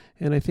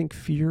 And I think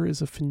fear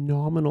is a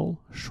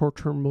phenomenal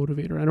short-term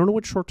motivator. I don't know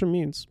what short-term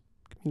means.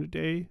 A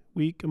day,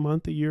 week, a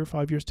month, a year,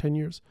 5 years, 10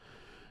 years.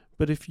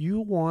 But if you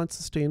want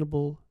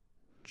sustainable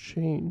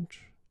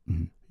change,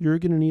 you're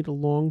going to need a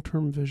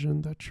long-term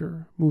vision that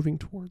you're moving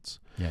towards.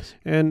 Yes.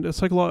 And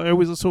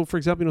so for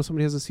example,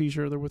 somebody has a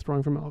seizure, they're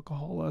withdrawing from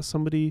alcohol.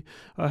 Somebody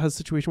has a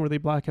situation where they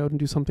black out and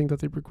do something that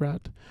they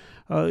regret.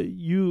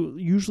 You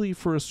usually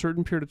for a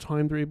certain period of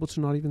time, they're able to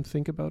not even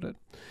think about it.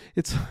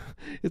 It's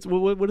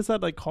what is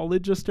that, like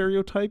college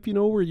stereotype,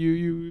 where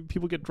you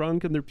people get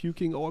drunk and they're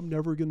puking, I'm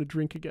never going to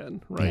drink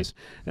again, right? Yes.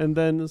 And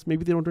then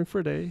maybe they don't drink for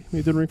a day,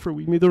 maybe they don't drink for a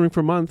week, maybe they don't drink for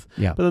a month.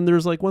 Yeah. But then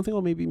there's like one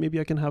thing, maybe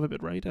I can have a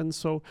bit, right? And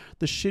so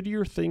the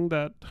shittier thing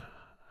that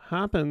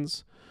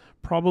happens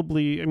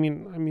probably, I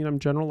mean I'm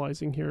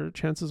generalizing here,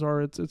 chances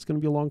are it's going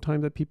to be a long time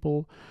that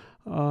people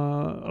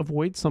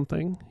avoid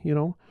something,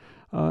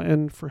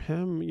 and for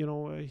him,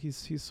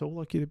 he's so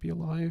lucky to be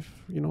alive.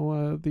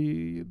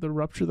 The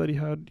rupture that he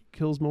had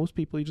kills most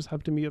people. He just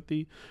happened to be at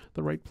the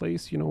right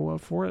place,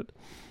 for it.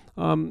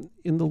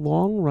 In the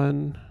long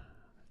run,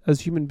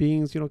 as human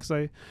beings,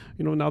 because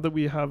now that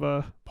we have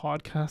a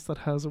podcast that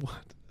has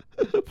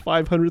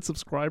 500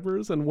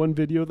 subscribers and one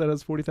video that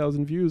has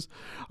 40,000 views,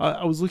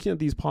 I was looking at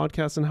these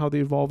podcasts and how they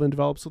evolve and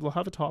develop. So they'll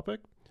have a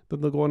topic,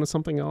 then they'll go on to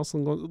something else,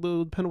 and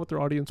they'll depend on what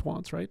their audience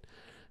wants, right?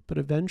 But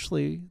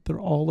eventually, they're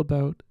all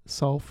about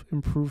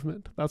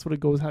self-improvement. That's what it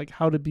goes, like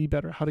how to be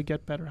better, how to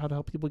get better, how to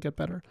help people get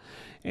better.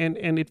 And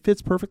it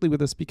fits perfectly with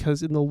this,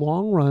 because in the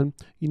long run,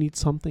 you need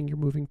something you're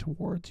moving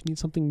towards. You need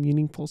something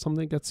meaningful,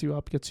 something that gets you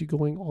up, gets you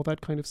going, all that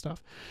kind of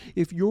stuff.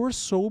 If your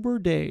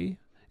day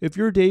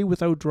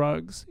without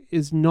drugs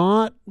is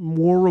not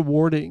more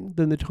rewarding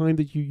than the time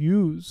that you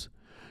use,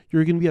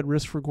 you're going to be at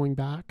risk for going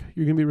back.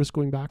 You're going to be at risk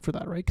going back for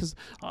that, right? Because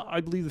I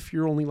believe the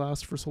fear only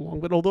lasts for so long.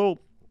 But although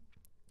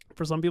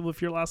for some people, the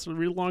fear lasts a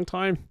really long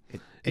time,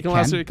 it can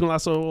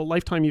last a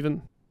lifetime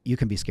even. You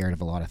can be scared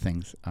of a lot of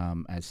things.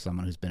 As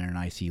someone who's been in an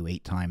ICU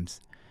 8 times,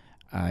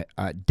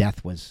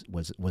 death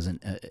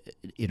wasn't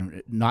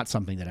not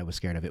something that I was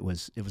scared of. It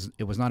was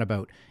not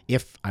about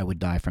if I would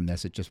die from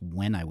this. It's just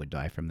when I would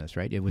die from this.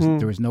 Right? It was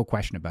There was no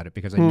question about it,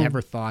 because I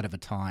never thought of a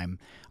time.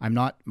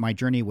 My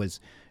journey was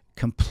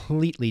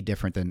completely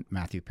different than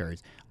Matthew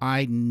Perry's.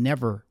 I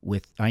never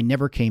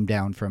came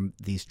down from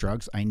these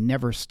drugs. I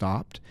never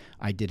stopped.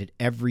 I did it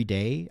every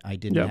day. I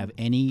didn't have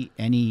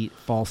any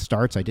false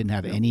starts. I didn't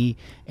have any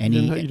you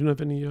didn't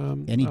have any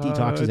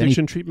detoxes,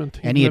 addiction treatment.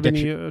 Any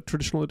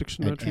traditional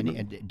addiction treatment. Any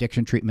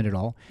addiction treatment at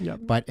all. Yeah.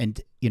 But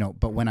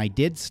when I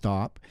did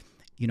stop,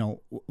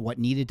 what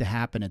needed to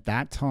happen at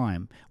that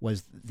time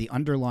was the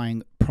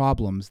underlying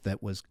problems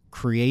that was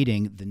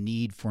creating the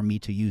need for me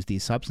to use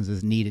these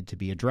substances needed to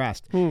be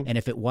addressed. And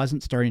if it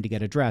wasn't starting to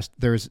get addressed,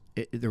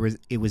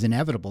 it was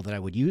inevitable that I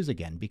would use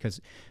again,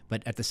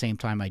 but at the same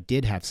time, I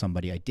did have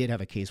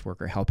a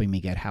caseworker helping me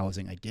get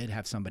housing. I did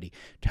have somebody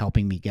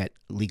helping me get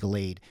legal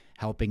aid,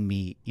 helping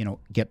me,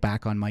 get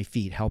back on my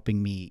feet,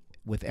 helping me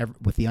with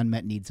the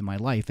unmet needs in my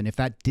life. And if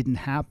that didn't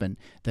happen,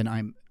 then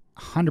I'm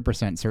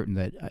 100% certain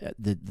that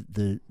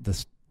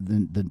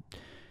the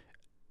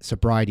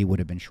sobriety would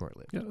have been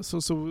short-lived. Yeah.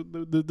 So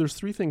there's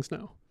 3 things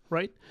now,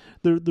 right?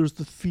 There's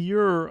the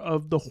fear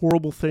of the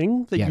horrible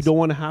thing that you don't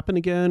want to happen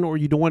again, or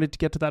you don't want it to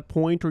get to that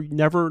point, or you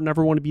never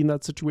want to be in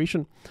that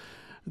situation.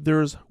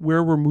 There's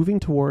where we're moving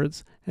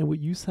towards, and what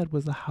you said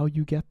was the how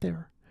you get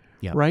there.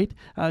 Yeah. Right?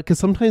 Because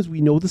sometimes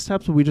we know the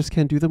steps, but we just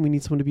can't do them. We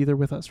need someone to be there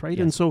with us, right?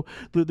 Yes. And so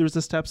there's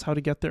the steps how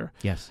to get there.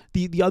 Yes.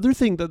 The other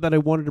thing that I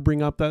wanted to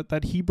bring up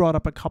that he brought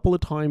up a couple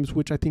of times,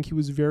 which I think he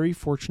was very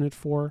fortunate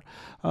for,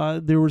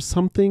 there was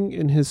something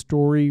in his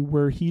story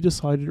where he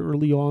decided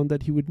early on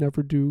that he would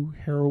never do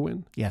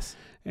heroin. Yes.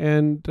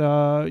 And,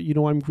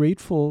 I'm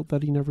grateful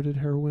that he never did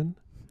heroin.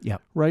 Yeah.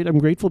 Right. I'm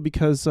grateful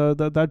because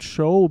that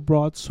show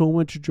brought so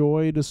much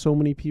joy to so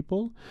many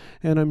people.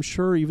 And I'm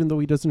sure, even though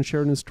he doesn't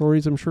share it in his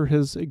stories, I'm sure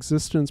his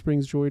existence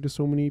brings joy to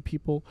so many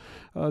people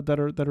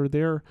that are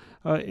there.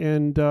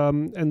 And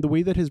the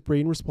way that his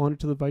brain responded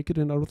to the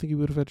Vicodin, I don't think he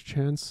would have had a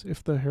chance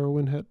if the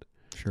heroin had.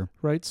 Sure.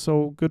 Right.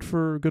 So good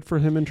for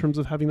him in terms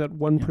of having that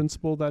one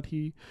principle that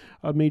he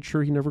made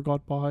sure he never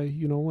got by,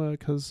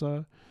 because,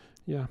 So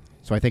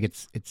I think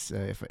it's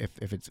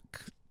if it's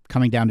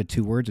coming down to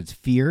 2 words, it's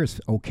fear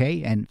is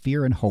okay, and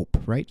fear and hope,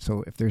 right?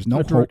 So if there's no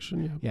hope,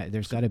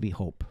 there's got to be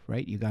hope,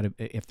 right?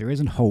 If there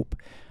isn't hope,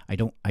 I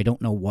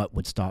don't know what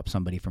would stop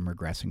somebody from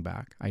regressing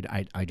back.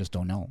 I just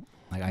don't know.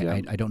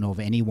 I don't know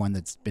of anyone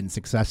that's been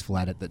successful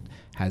at it that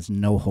has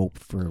no hope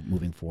for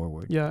moving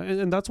forward. Yeah,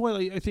 and that's why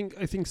I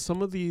think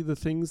some of the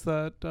things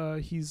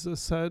that he's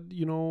said,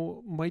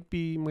 might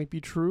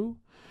be true.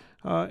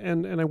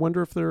 And I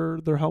wonder if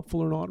they're helpful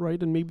or not,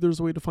 right? And maybe there's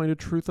a way to find a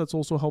truth that's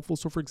also helpful.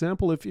 So, for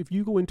example, if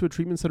you go into a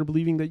treatment center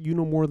believing that you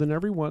know more than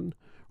everyone,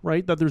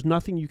 right, that there's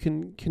nothing you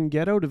can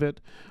get out of it,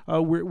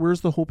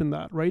 where's the hope in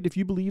that, right? If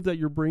you believe that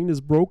your brain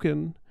is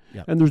broken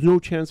and there's no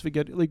chance of it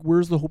getting,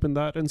 where's the hope in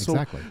that? And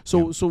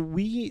so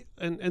we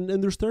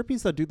and there's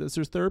therapies that do this.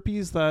 There's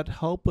therapies that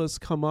help us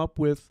come up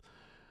with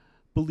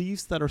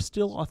beliefs that are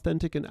still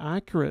authentic and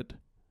accurate,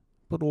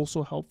 but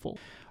also helpful.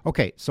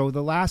 Okay, so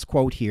the last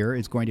quote here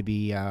is going to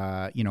be,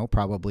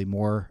 probably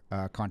more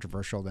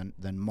controversial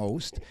than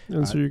most.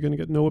 And so you're going to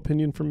get no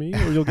opinion from me,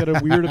 or you'll get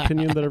a weird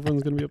opinion that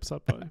everyone's going to be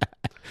upset by.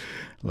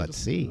 Let's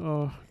see.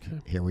 Oh, okay.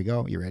 Here we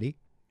go. You ready?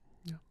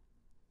 Yeah.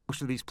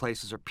 Most of these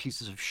places are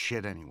pieces of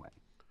shit anyway.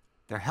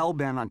 They're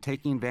hell-bent on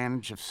taking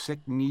advantage of sick,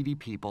 needy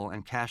people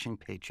and cashing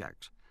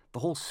paychecks. The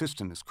whole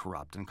system is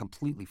corrupt and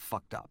completely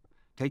fucked up.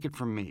 Take it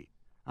from me.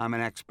 I'm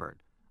an expert.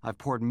 I've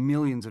poured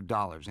millions of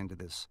dollars into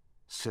this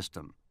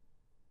system.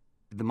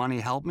 Did the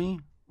money help me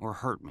or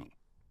hurt me?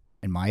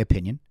 In my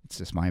opinion, it's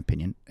just my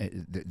opinion,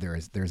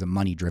 there's a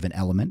money-driven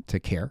element to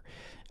care,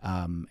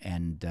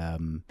 and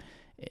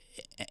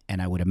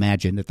I would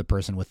imagine that the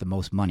person with the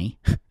most money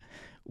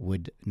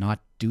would not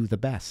do the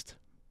best,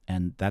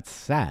 and that's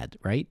sad,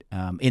 right?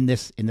 In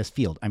this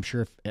field, I'm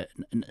sure,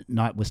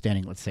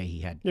 notwithstanding, let's say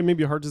he had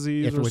maybe a heart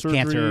disease, if or it was surgery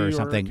cancer or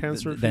something,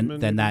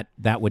 then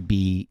that would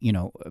be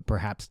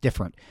perhaps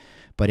different.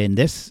 But in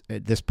this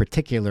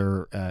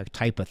particular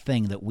type of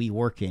thing that we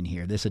work in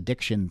here, this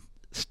addiction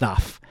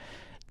stuff,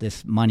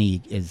 this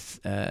money is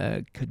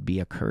could be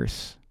a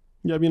curse.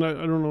 Yeah, I mean, I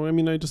don't know. I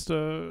mean, I just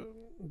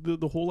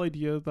the whole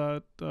idea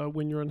that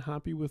when you're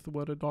unhappy with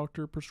what a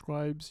doctor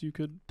prescribes, you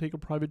could take a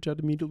private jet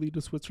immediately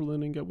to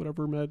Switzerland and get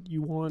whatever med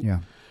you want. Yeah.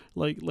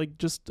 Like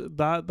just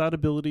that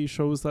ability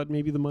shows that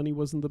maybe the money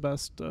wasn't the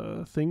best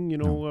thing,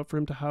 for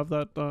him to have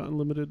that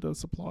unlimited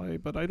supply.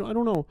 But I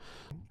don't know.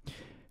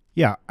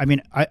 Yeah, I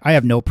mean, I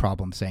have no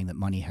problem saying that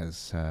money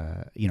has,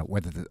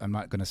 I'm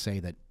not going to say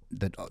that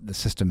the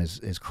system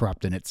is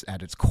corrupt and it's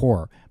at its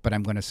core, but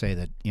I'm going to say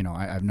that,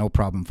 I have no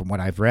problem from what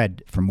I've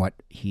read, from what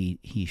he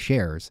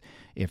shares,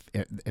 if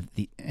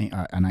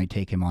and I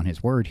take him on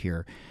his word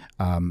here,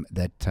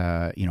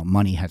 that,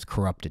 money has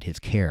corrupted his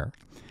care.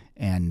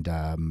 And,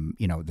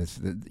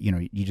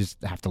 you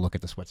just have to look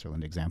at the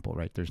Switzerland example,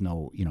 right? There's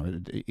no,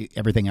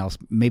 everything else,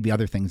 maybe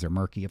other things are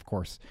murky, of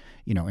course,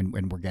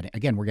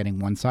 and we're getting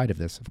one side of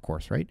this, of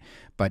course, right?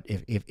 But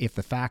if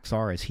the facts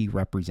are as he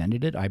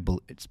represented it,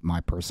 it's my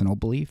personal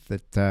belief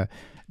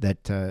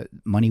that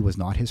money was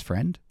not his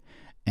friend,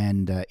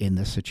 and in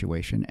this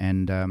situation,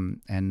 and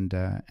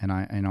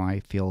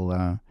I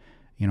feel.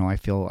 I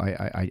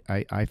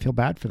feel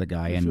bad for the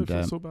guy, I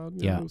feel so bad.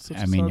 Yeah, it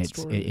I mean,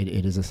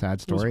 it is a sad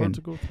story. It was hard and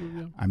to go through.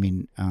 Yeah. I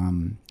mean,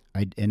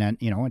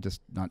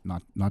 just not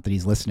that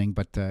he's listening,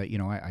 but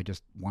I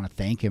just want to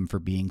thank him for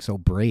being so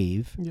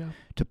brave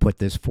to put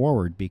this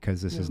forward,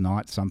 because this is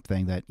not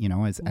something that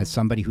as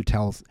somebody who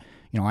tells,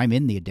 I'm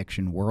in the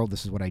addiction world.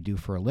 This is what I do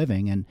for a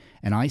living, and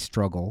I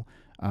still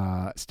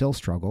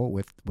struggle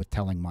with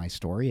telling my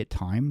story at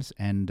times,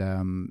 and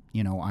I'm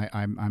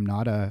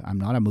not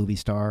a movie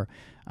star.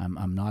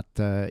 I'm not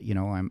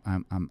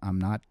I'm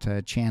not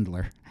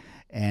Chandler,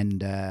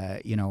 and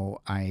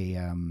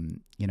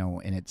and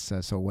it's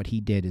so what he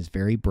did is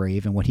very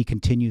brave, and what he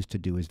continues to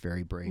do is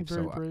very brave.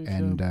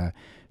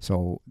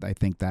 So I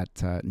think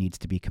that needs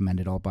to be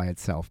commended all by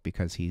itself,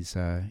 because he's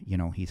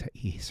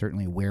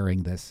certainly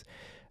wearing this.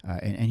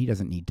 And he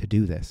doesn't need to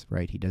do this,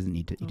 right? He doesn't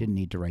need to. He didn't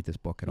need to write this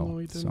book at all.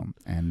 He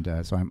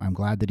didn't. So I'm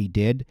glad that he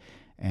did,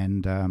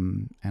 and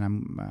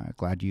I'm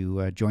glad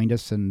you joined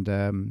us, and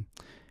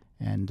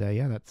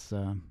that's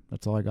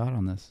all I got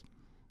on this.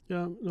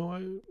 Yeah, no,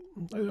 I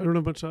don't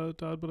know much to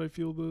add, but I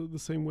feel the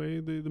same way.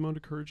 The amount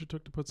of courage it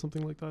took to put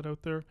something like that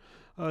out there,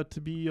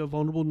 to be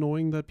vulnerable,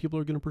 knowing that people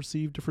are going to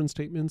perceive different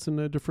statements in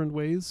different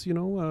ways,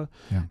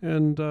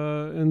 and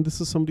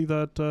this is somebody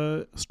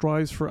that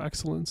strives for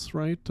excellence,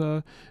 right?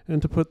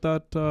 And to put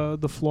that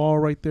the flaw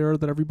right there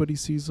that everybody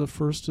sees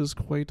first is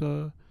quite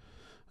a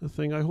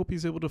thing. I hope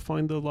he's able to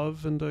find the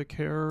love and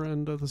care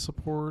and the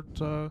support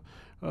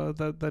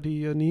that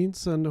he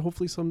needs, and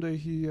hopefully someday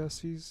he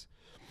sees.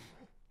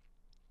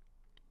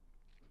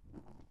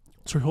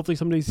 Hopefully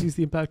someday sees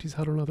the impact he's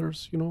had on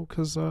others,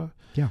 because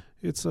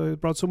it's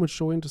brought so much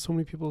joy into so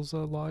many people's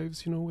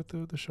lives, with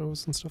the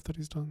shows and stuff that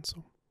he's done.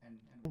 So,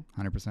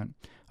 100%.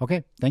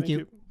 Okay, thank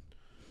you.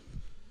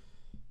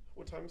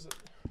 What time is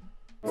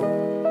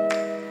it?